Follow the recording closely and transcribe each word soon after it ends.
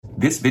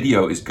This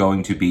video is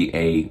going to be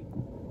a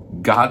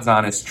God's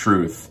honest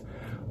truth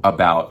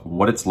about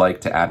what it's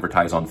like to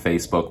advertise on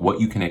Facebook, what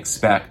you can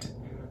expect,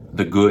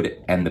 the good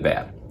and the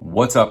bad.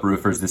 What's up,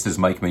 roofers? This is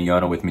Mike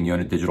Mignona with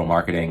Mignona Digital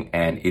Marketing,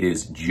 and it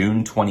is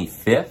June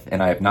 25th,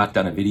 and I have not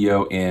done a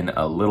video in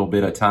a little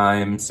bit of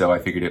time, so I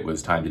figured it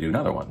was time to do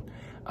another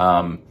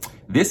one.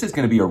 This is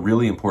going to be a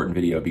really important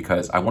video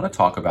because I want to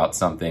talk about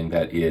something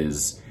that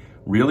is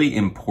really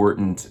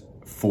important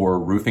for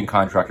roofing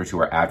contractors who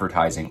are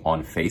advertising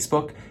on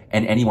Facebook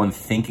and anyone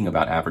thinking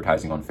about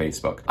advertising on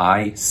Facebook.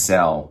 I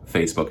sell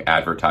Facebook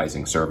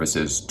advertising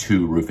services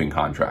to roofing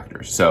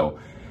contractors. So,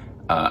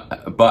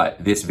 but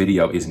this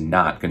video is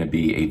not going to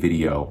be a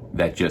video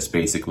that just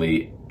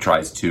basically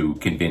tries to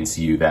convince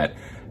you that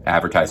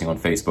advertising on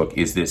Facebook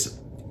is this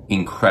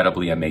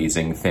incredibly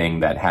amazing thing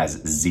that has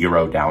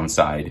zero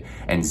downside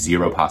and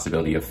zero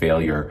possibility of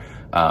failure.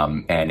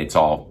 And it's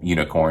all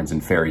unicorns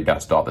and fairy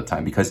dust all the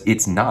time, because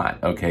it's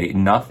not, okay?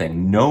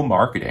 No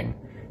marketing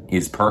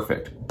is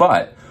perfect.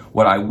 But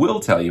what I will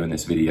tell you in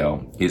this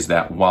video is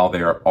that while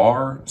there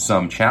are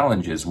some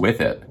challenges with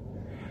it,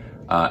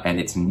 and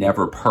it's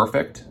never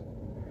perfect,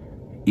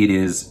 it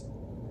is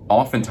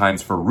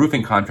oftentimes, for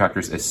roofing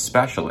contractors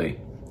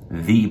especially,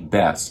 the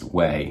best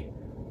way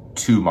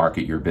to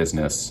market your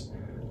business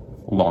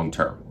long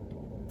term.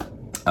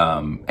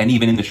 And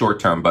even in the short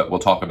term, but we'll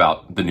talk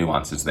about the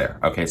nuances there.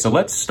 Okay, so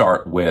let's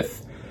start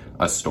with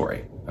a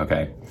story,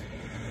 okay?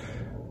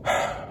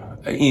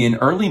 In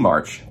early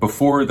March,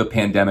 before the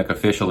pandemic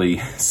officially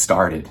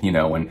started,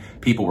 when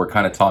people were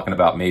kind of talking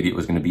about maybe it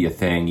was going to be a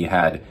thing, you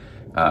had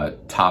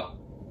top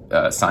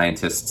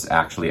scientists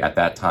actually at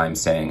that time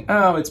saying,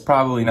 oh, it's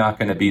probably not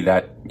going to be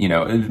that,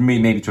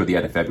 maybe toward the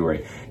end of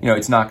February,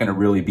 it's not going to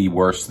really be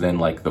worse than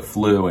like the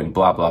flu and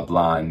blah, blah,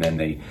 blah. And then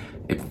they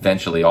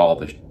eventually all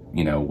the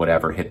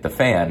whatever hit the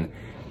fan,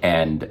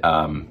 and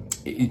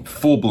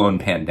full-blown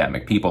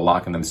pandemic, people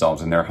locking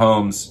themselves in their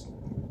homes,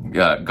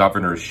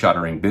 governors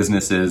shuttering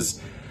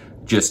businesses,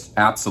 just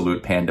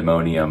absolute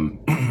pandemonium,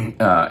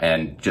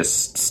 and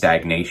just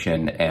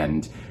stagnation.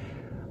 And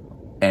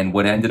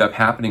what ended up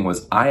happening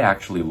was I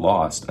actually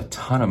lost a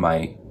ton of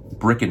my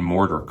brick and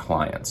mortar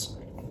clients.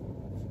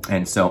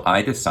 And so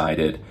I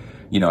decided,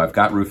 I've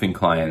got roofing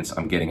clients,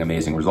 I'm getting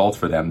amazing results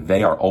for them.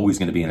 They are always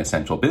going to be an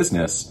essential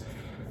business.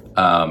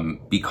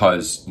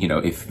 Because,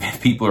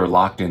 if people are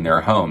locked in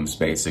their homes,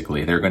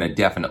 basically, they're going to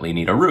definitely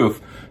need a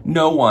roof.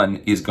 No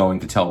one is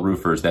going to tell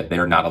roofers that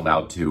they're not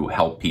allowed to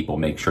help people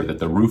make sure that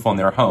the roof on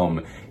their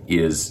home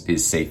is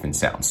safe and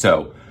sound.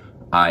 So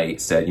I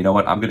said, you know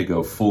what, I'm going to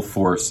go full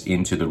force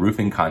into the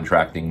roofing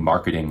contracting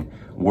marketing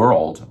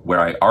world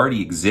where I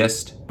already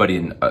exist, but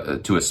in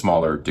to a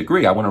smaller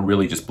degree. I want to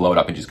really just blow it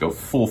up and just go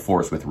full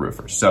force with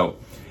roofers. So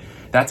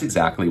that's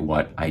exactly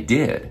what I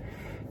did.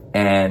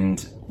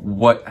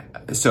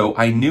 So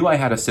I knew I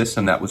had a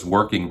system that was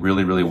working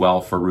really, really well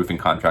for roofing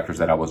contractors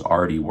that I was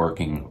already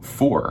working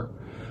for.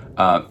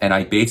 And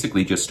I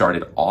basically just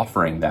started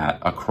offering that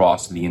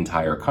across the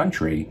entire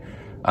country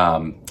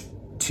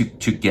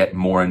to get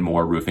more and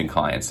more roofing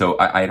clients. So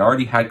I had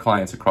already had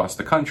clients across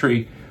the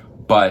country,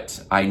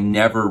 but I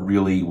never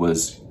really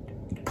was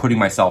putting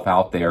myself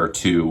out there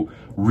to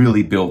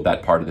really build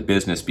that part of the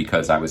business,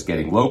 because I was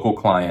getting local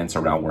clients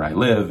around where I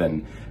live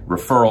and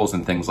referrals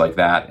and things like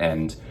that.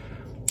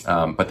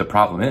 But the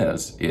problem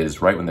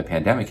is right when the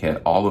pandemic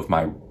hit, all of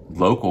my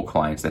local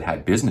clients that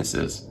had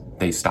businesses,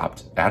 they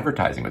stopped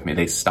advertising with me.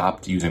 They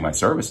stopped using my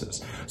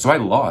services. So I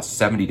lost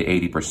 70 to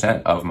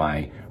 80% of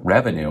my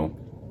revenue,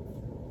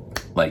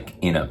 like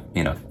in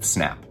a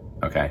snap.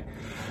 Okay.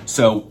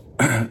 So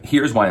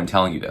here's why I'm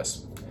telling you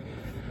this.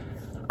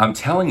 I'm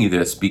telling you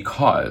this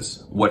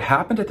because what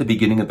happened at the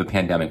beginning of the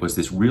pandemic was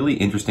this really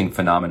interesting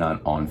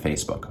phenomenon on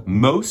Facebook.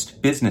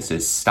 Most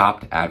businesses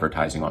stopped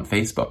advertising on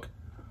Facebook.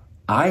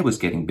 I was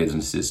getting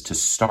businesses to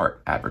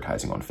start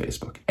advertising on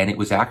Facebook, and it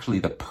was actually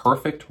the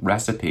perfect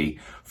recipe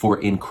for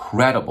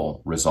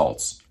incredible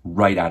results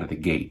right out of the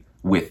gate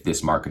with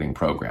this marketing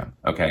program,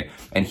 okay?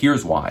 And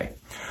here's why.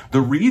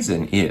 The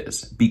reason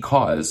is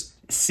because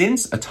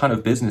since a ton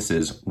of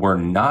businesses were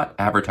not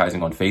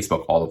advertising on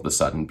Facebook all of a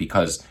sudden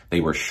because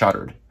they were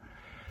shuttered,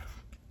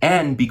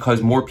 and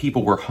because more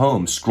people were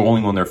home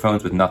scrolling on their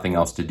phones with nothing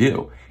else to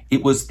do,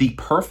 it was the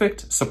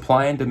perfect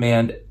supply and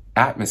demand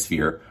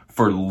atmosphere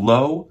for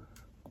low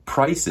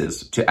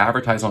prices to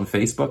advertise on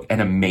Facebook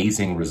and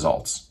amazing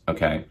results,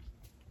 okay?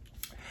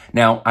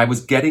 Now, I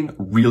was getting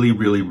really,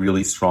 really,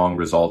 really strong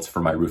results for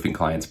my roofing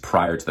clients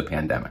prior to the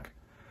pandemic.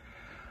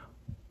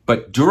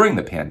 But during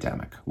the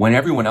pandemic, when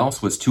everyone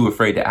else was too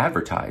afraid to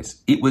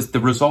advertise, the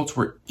results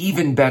were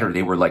even better.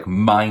 They were like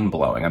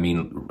mind-blowing. I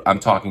mean, I'm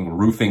talking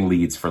roofing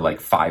leads for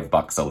like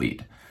 $5 a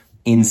lead.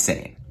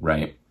 Insane,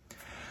 right?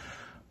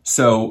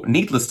 So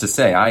needless to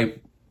say, I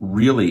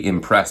really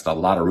impressed a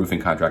lot of roofing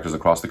contractors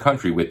across the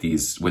country with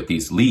these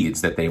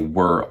leads that they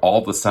were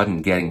all of a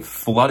sudden getting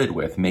flooded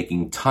with,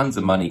 making tons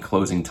of money,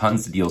 closing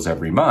tons of deals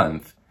every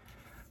month.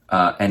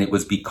 And it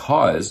was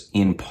because,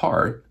 in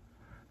part,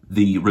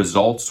 the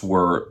results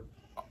were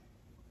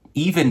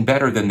even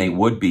better than they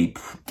would be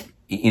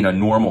in a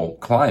normal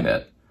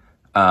climate,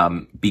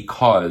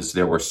 because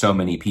there were so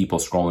many people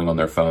scrolling on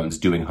their phones,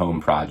 doing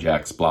home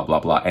projects, blah, blah,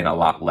 blah, and a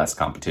lot less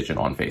competition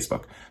on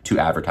Facebook to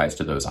advertise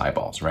to those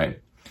eyeballs, right?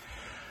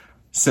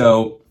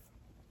 So,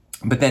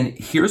 but then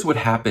here's what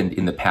happened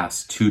in the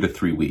past 2 to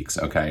 3 weeks,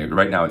 okay?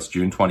 Right now it's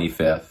June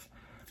 25th.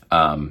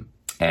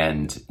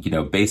 And,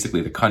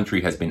 basically the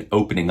country has been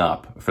opening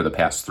up for the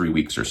past 3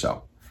 weeks or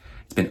so.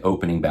 It's been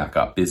opening back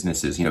up.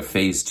 Businesses,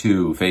 phase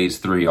 2, phase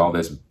 3, all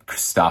this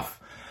stuff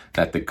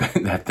that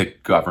the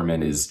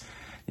government is,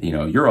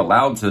 you're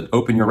allowed to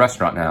open your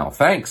restaurant now.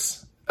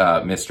 Thanks,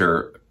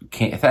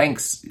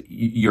 thanks,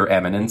 Your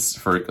Eminence,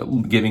 for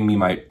giving me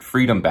my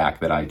freedom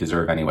back that I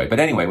deserve anyway. But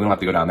anyway, we don't have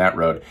to go down that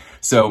road.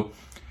 So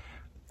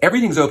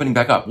everything's opening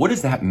back up. What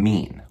does that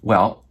mean?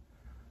 Well,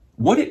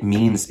 what it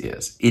means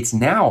is it's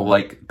now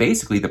like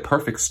basically the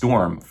perfect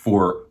storm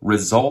for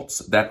results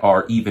that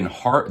are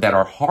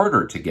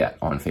harder to get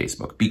on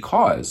Facebook,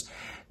 because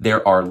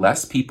there are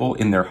less people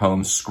in their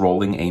homes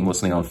scrolling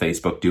aimlessly on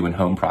Facebook doing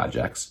home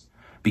projects,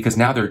 because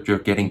now they're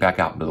getting back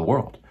out into the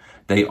world.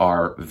 They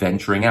are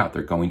venturing out.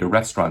 They're going to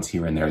restaurants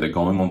here and there. They're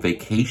going on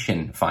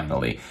vacation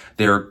finally.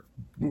 They're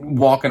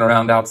walking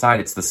around outside.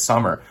 It's the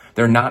summer.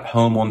 They're not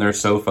home on their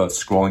sofa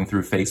scrolling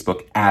through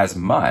Facebook as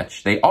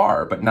much. They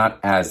are, but not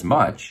as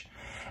much.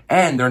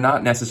 And they're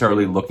not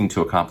necessarily looking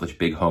to accomplish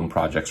big home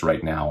projects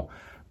right now.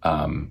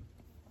 Whole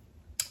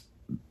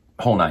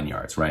 9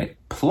 yards, right?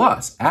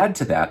 Plus, add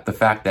to that the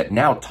fact that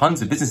now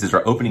tons of businesses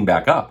are opening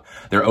back up.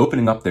 They're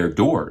opening up their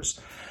doors.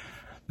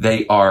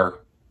 They are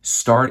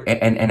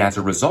and as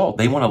a result,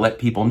 they want to let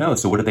people know.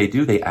 So what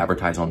do? They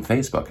advertise on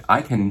Facebook.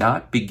 I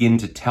cannot begin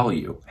to tell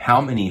you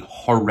how many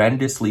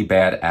horrendously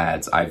bad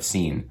ads I've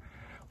seen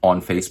on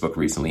Facebook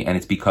recently. And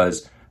it's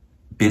because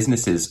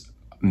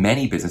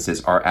many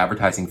businesses are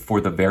advertising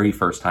for the very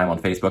first time on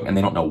Facebook, and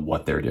they don't know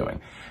what they're doing.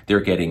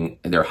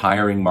 They're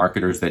hiring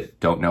marketers that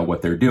don't know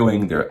what they're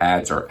doing. Their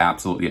ads are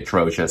absolutely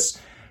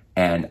atrocious.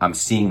 And I'm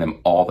seeing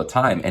them all the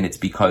time. And it's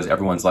because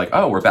everyone's like,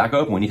 oh, we're back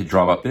open. We need to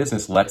drum up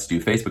business. Let's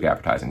do Facebook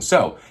advertising.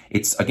 So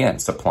it's, again,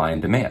 supply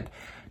and demand.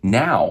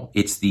 Now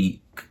it's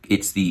the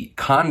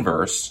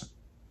converse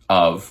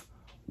of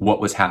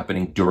what was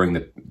happening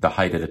during the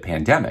height of the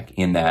pandemic,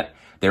 in that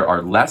there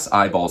are less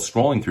eyeballs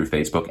scrolling through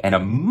Facebook and a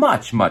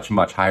much, much,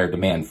 much higher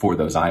demand for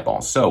those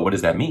eyeballs. So what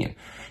does that mean?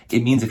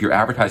 It means if you're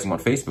advertising on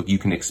Facebook, you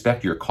can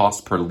expect your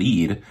cost per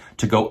lead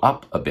to go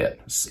up a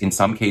bit. In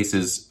some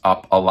cases,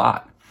 up a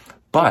lot.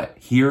 But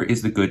here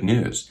is the good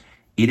news.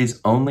 It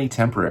is only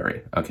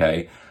temporary,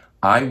 okay?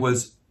 I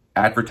was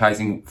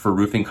advertising for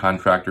roofing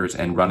contractors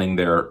and running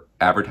their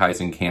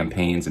advertising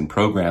campaigns and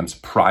programs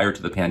prior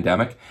to the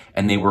pandemic,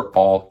 and they were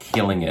all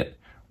killing it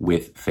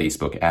with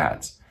Facebook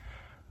ads.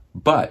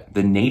 But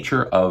the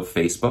nature of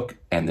Facebook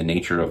and the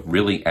nature of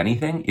really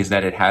anything is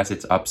that it has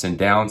its ups and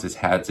downs. It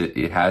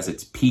has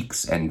its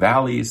peaks and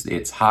valleys,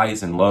 its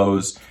highs and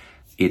lows,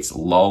 its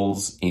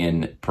lulls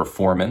in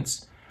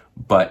performance.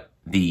 But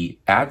the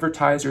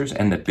advertisers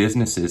and the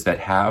businesses that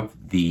have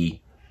the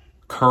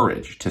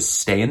courage to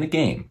stay in the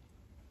game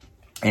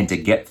and to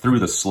get through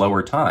the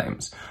slower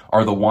times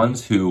are the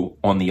ones who,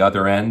 on the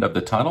other end of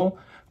the tunnel,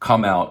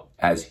 come out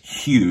as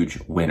huge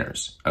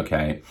winners,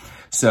 okay?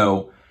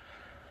 So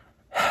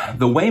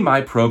the way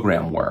my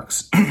program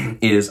works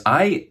is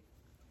I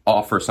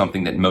offer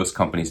something that most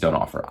companies don't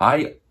offer.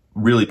 I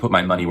really put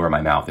my money where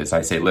my mouth is.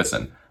 I say,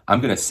 listen,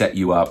 I'm going to set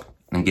you up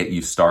and get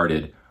you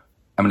started.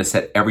 I'm going to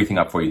set everything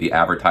up for you, the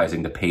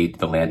advertising,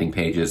 the landing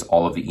pages,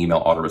 all of the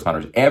email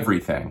autoresponders,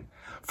 everything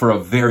for a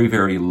very,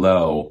 very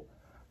low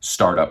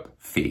startup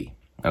fee,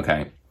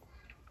 okay?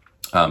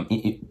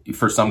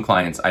 For some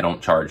clients, I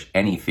don't charge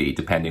any fee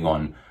depending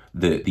on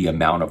the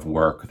amount of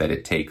work that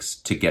it takes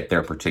to get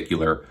their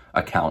particular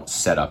account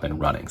set up and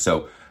running.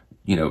 So,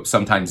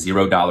 sometimes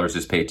 $0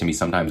 is paid to me,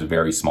 sometimes a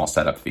very small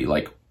setup fee,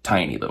 like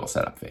tiny little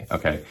setup fee,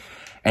 okay?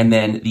 And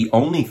then the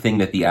only thing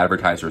that the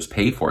advertisers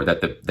pay for,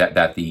 that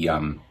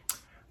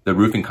the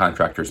roofing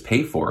contractors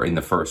pay for in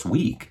the first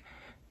week,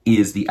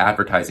 is the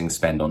advertising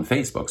spend on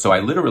Facebook. So I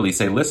literally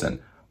say,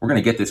 listen, we're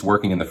going to get this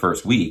working in the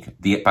first week.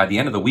 By the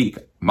end of the week,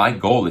 my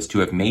goal is to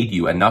have made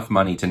you enough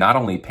money to not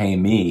only pay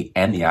me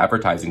and the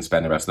advertising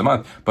spend the rest of the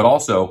month, but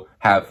also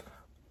have,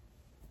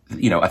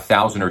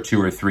 $1,000 or $2,000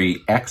 or $3,000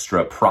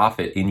 extra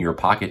profit in your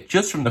pocket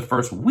just from the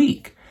first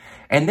week.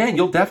 And then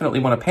you'll definitely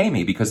want to pay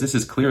me because this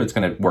is clear it's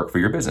going to work for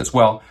your business.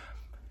 Well,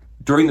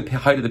 during the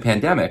height of the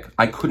pandemic,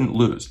 I couldn't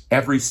lose.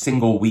 Every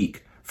single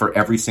week for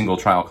every single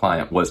trial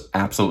client was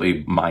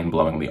absolutely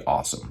mind-blowingly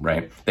awesome,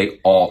 right? They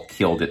all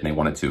killed it and they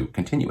wanted to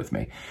continue with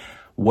me.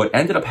 What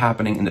ended up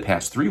happening in the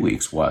past 3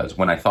 weeks was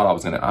when I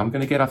thought I'm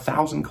going to get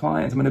 1,000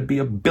 clients, I'm going to be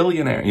a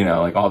billionaire,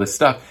 like all this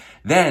stuff.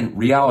 Then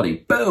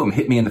reality, boom,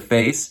 hit me in the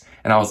face.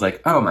 And I was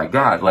like, oh my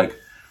God,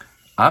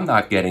 I'm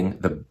not getting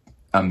the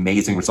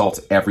amazing results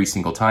every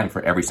single time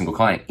for every single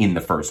client in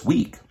the first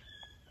week.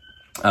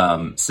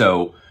 And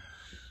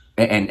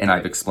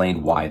I've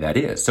explained why that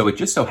is. So it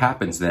just so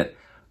happens that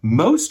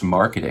most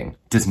marketing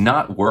does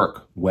not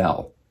work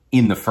well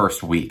in the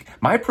first week.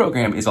 My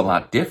program is a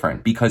lot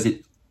different because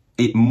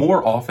it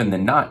more often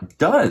than not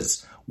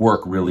does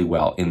work really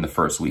well in the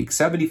first week.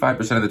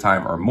 75% of the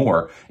time or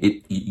more,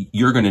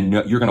 you're going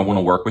to want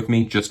to work with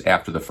me just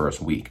after the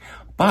first week.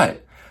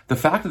 But the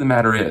fact of the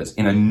matter is,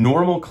 in a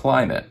normal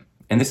climate,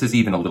 and this is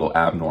even a little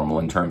abnormal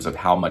in terms of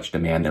how much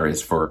demand there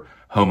is for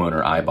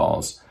homeowner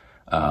eyeballs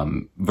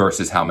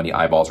versus how many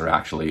eyeballs are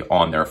actually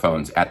on their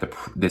phones at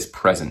this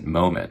present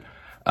moment.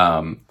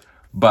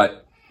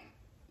 But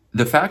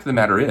the fact of the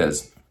matter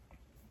is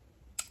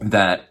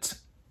that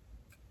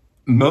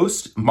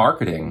most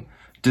marketing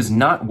does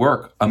not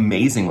work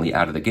amazingly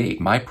out of the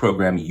gate. My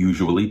program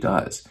usually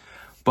does.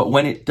 But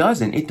when it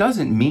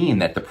doesn't mean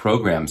that the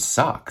program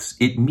sucks.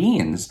 It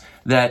means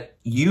that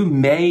you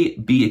may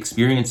be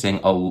experiencing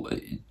or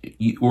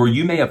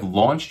you may have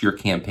launched your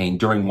campaign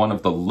during one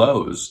of the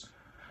lows,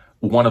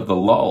 one of the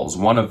lulls,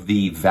 one of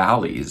the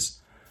valleys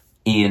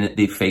in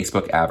the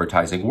Facebook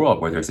advertising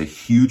world, where there's a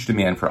huge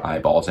demand for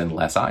eyeballs and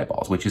less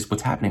eyeballs, which is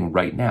what's happening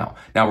right now.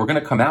 Now we're going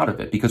to come out of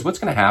it, because what's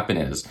going to happen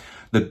is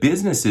the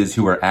businesses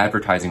who are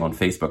advertising on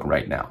Facebook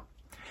right now,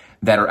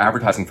 that are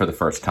advertising for the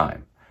first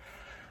time,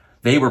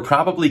 they were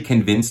probably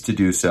convinced to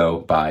do so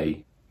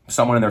by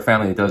someone in their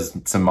family that does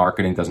some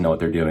marketing, doesn't know what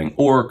they're doing,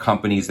 or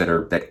companies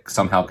that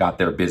somehow got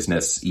their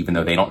business even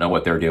though they don't know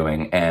what they're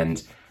doing,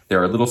 and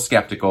they're a little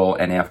skeptical,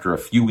 and after a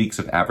few weeks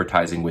of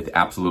advertising with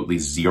absolutely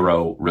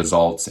zero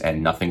results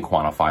and nothing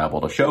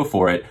quantifiable to show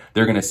for it,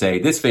 they're going to say,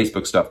 this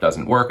Facebook stuff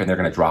doesn't work, and they're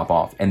going to drop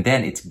off. And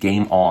then it's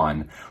game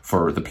on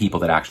for the people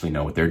that actually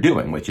know what they're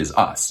doing, which is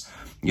us.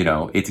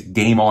 It's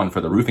game on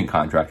for the roofing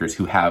contractors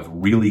who have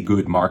really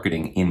good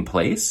marketing in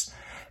place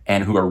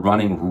and who are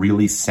running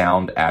really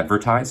sound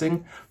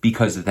advertising,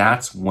 because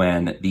that's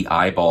when the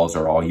eyeballs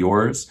are all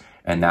yours,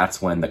 and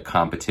that's when the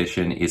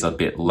competition is a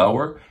bit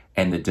lower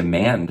and the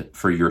demand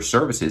for your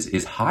services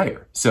is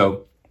higher.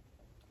 So,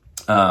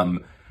 I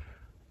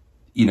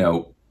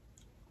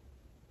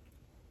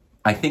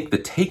think the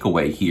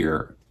takeaway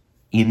here,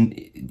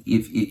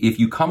 if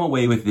you come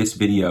away with this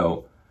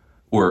video,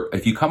 or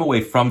if you come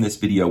away from this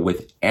video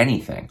with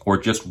anything, or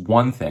just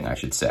one thing, I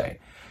should say,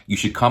 you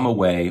should come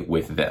away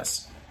with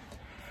this.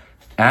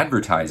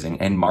 Advertising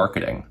and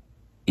marketing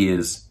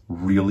is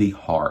really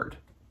hard.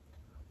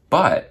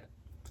 But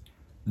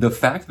the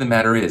fact of the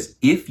matter is,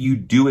 if you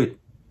do it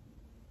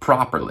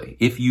properly,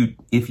 if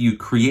you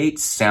create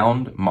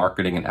sound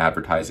marketing and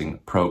advertising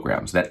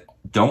programs that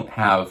don't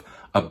have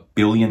a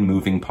billion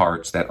moving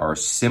parts, that are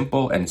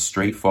simple and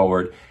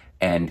straightforward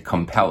and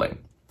compelling,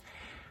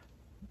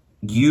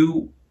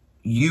 you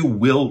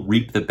will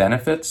reap the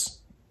benefits,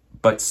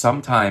 but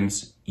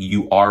sometimes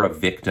you are a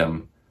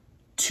victim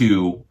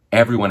to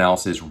everyone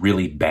else's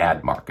really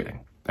bad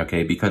marketing,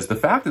 okay? Because the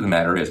fact of the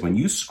matter is, when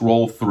you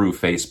scroll through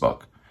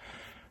Facebook,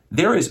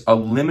 there is a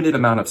limited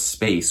amount of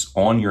space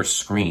on your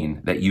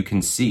screen that you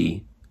can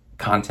see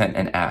content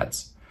and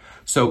ads.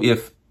 So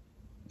if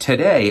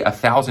today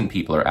 1,000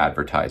 people are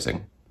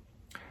advertising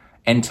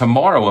and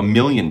tomorrow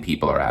 1,000,000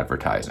 people are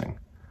advertising,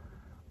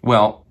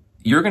 well,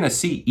 you're going to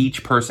see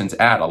each person's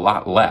ad a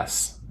lot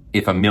less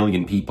if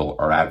 1,000,000 people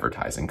are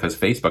advertising, because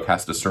Facebook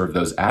has to serve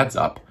those ads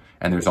up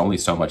and there's only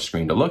so much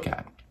screen to look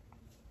at.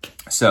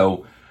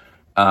 So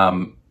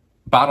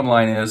bottom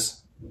line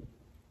is,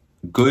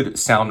 good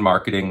sound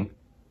marketing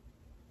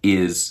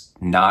is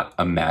not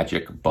a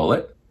magic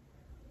bullet,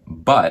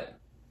 but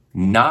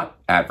not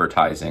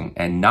advertising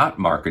and not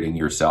marketing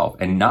yourself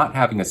and not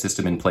having a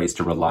system in place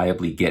to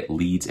reliably get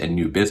leads and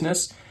new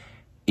business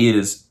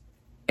is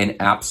an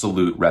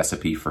absolute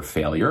recipe for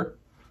failure.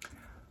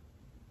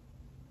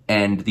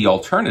 And the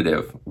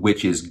alternative,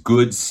 which is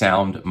good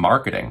sound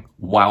marketing,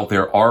 while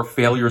there are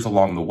failures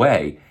along the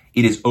way,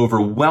 it is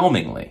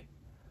overwhelmingly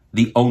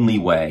the only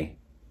way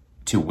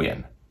to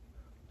win.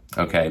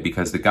 Okay,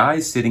 because the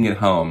guy's sitting at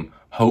home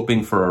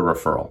hoping for a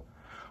referral,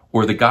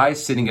 or the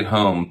guy's sitting at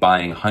home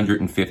buying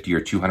 $150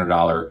 or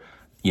 $200,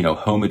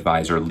 Home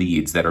Advisor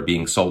leads that are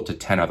being sold to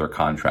 10 other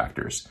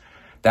contractors.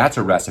 That's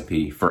a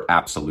recipe for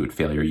absolute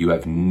failure. You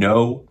have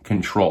no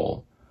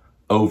control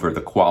over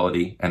the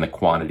quality and the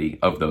quantity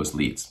of those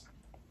leads.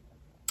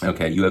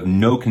 Okay, you have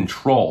no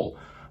control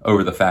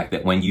over the fact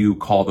that when you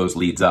call those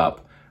leads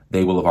up,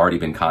 they will have already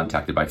been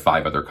contacted by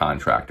 5 other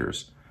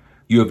contractors.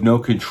 You have no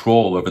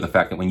control over the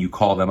fact that when you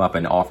call them up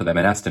and offer them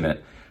an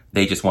estimate,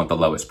 they just want the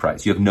lowest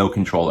price. You have no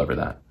control over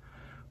that.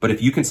 But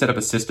if you can set up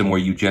a system where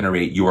you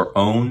generate your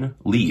own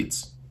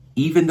leads,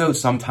 even though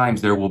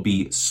sometimes there will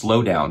be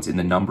slowdowns in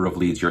the number of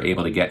leads you're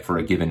able to get for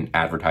a given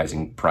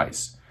advertising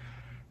price,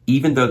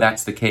 even though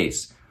that's the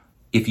case,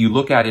 if you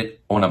look at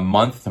it on a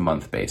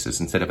month-to-month basis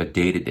instead of a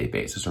day-to-day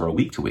basis or a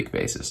week-to-week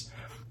basis,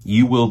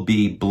 you will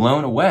be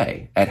blown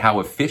away at how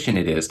efficient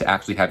it is to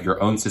actually have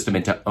your own system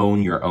and to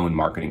own your own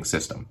marketing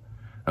system,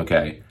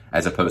 okay?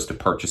 As opposed to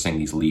purchasing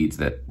these leads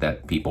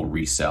that people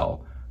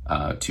resell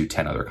to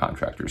 10 other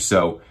contractors.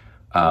 So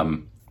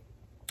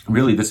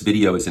really this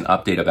video is an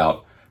update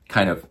about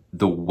kind of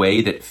the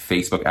way that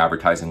Facebook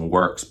advertising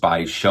works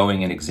by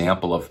showing an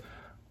example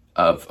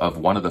of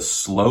one of the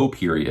slow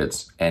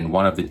periods and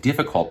one of the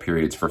difficult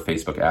periods for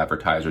Facebook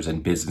advertisers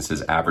and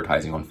businesses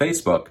advertising on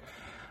Facebook,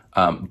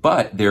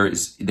 But there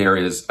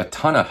is a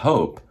ton of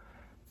hope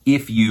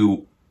if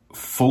you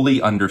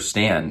fully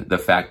understand the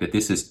fact that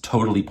this is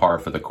totally par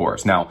for the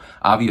course. Now,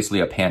 obviously,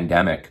 a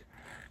pandemic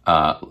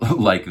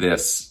like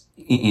this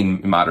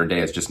in modern day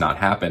has just not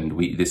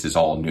happened. This is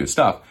all new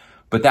stuff.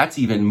 But that's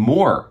even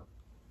more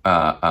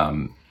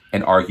an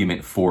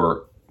argument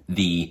for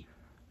the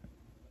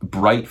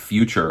bright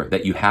future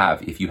that you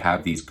have if you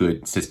have these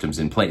good systems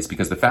in place.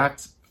 Because the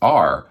facts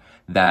are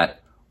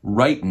that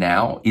right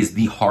now is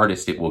the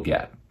hardest it will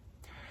get.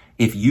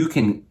 If you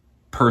can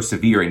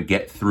persevere and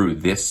get through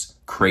this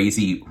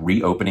crazy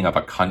reopening of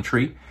a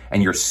country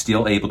and you're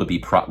still able to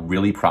be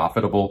really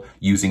profitable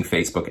using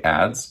Facebook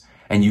ads,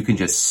 and you can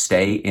just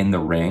stay in the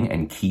ring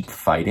and keep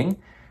fighting,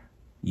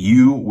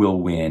 you will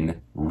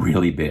win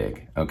really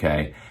big,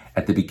 okay?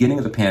 At the beginning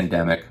of the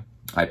pandemic,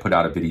 I put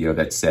out a video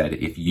that said,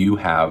 if you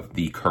have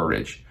the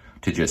courage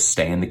to just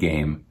stay in the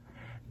game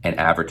and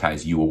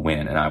advertise, you will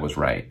win, and I was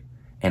right.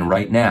 And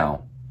right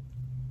now,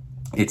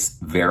 it's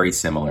very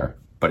similar,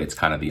 but it's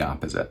kind of the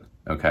opposite,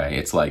 okay?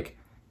 It's like,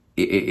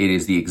 it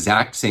is the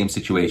exact same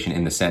situation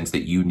in the sense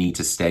that you need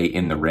to stay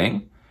in the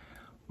ring,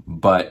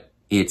 but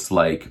it's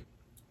like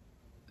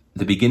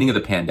the beginning of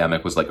the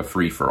pandemic was like a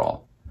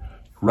free-for-all.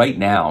 Right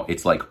now,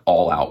 it's like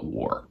all-out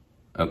war,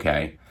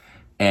 okay?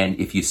 And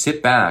if you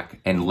sit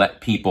back and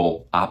let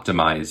people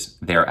optimize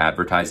their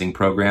advertising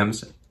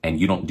programs and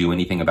you don't do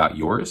anything about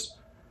yours,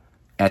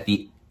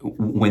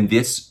 when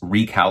this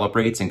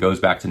recalibrates and goes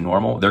back to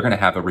normal, they're going to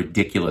have a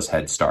ridiculous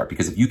head start,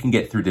 because if you can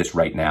get through this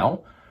right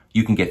now,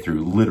 you can get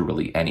through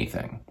literally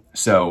anything.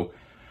 So,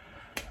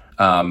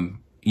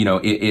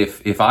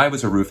 if I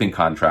was a roofing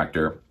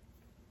contractor,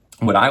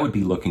 what I would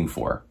be looking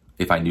for,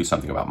 if I knew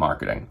something about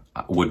marketing,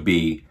 would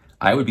be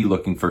I would be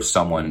looking for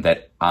someone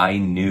that I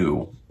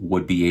knew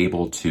would be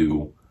able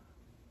to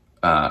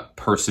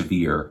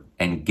persevere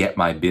and get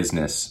my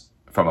business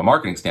from a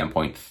marketing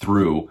standpoint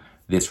through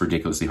this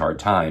ridiculously hard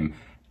time,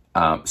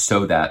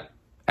 so that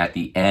at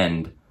the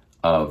end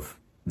of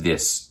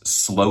this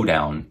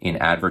slowdown in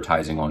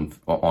advertising on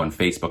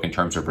Facebook in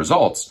terms of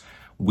results,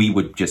 we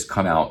would just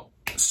come out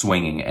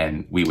swinging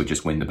and we would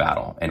just win the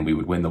battle and we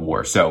would win the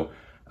war. So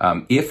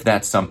if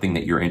that's something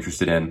that you're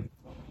interested in,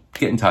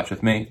 get in touch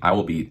with me. I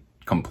will be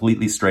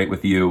completely straight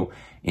with you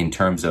in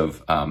terms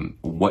of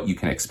what you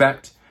can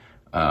expect,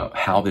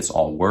 how this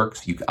all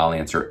works. I'll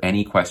answer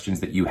any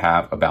questions that you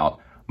have about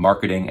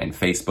marketing and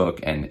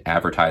Facebook and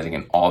advertising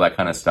and all that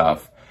kind of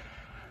stuff.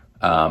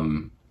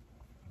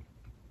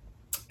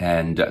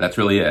 And that's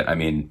really it. I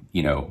mean,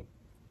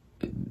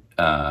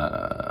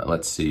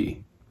 let's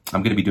see.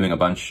 I'm going to be doing a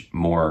bunch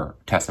more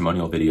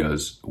testimonial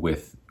videos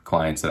with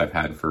clients that I've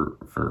had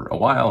for a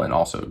while, and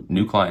also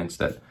new clients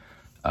that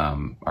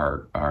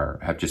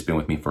have just been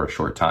with me for a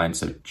short time.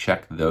 So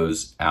check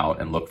those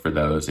out and look for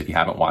those. If you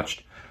haven't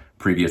watched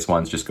previous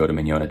ones, just go to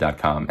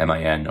Mignona.com,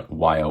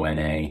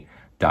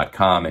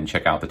 MINYONA.com, and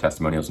check out the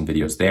testimonials and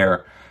videos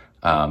there.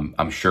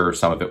 I'm sure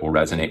some of it will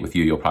resonate with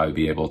you. You'll probably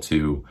be able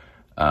to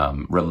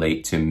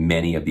relate to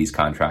many of these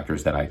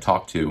contractors that I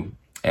talk to.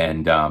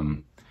 And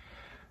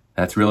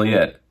that's really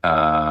it.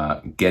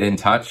 Get in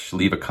touch,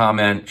 leave a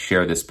comment,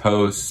 share this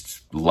post,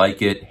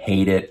 like it,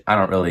 hate it. I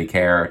don't really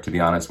care, to be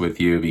honest with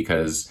you,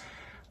 because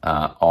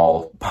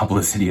all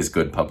publicity is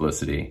good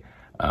publicity.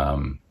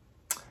 And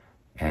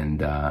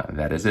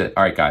that is it.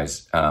 All right,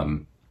 guys.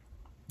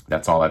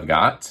 That's all I've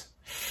got.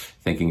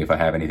 Thinking if I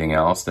have anything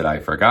else that I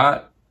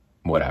forgot.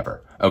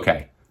 Whatever.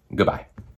 Okay. Goodbye.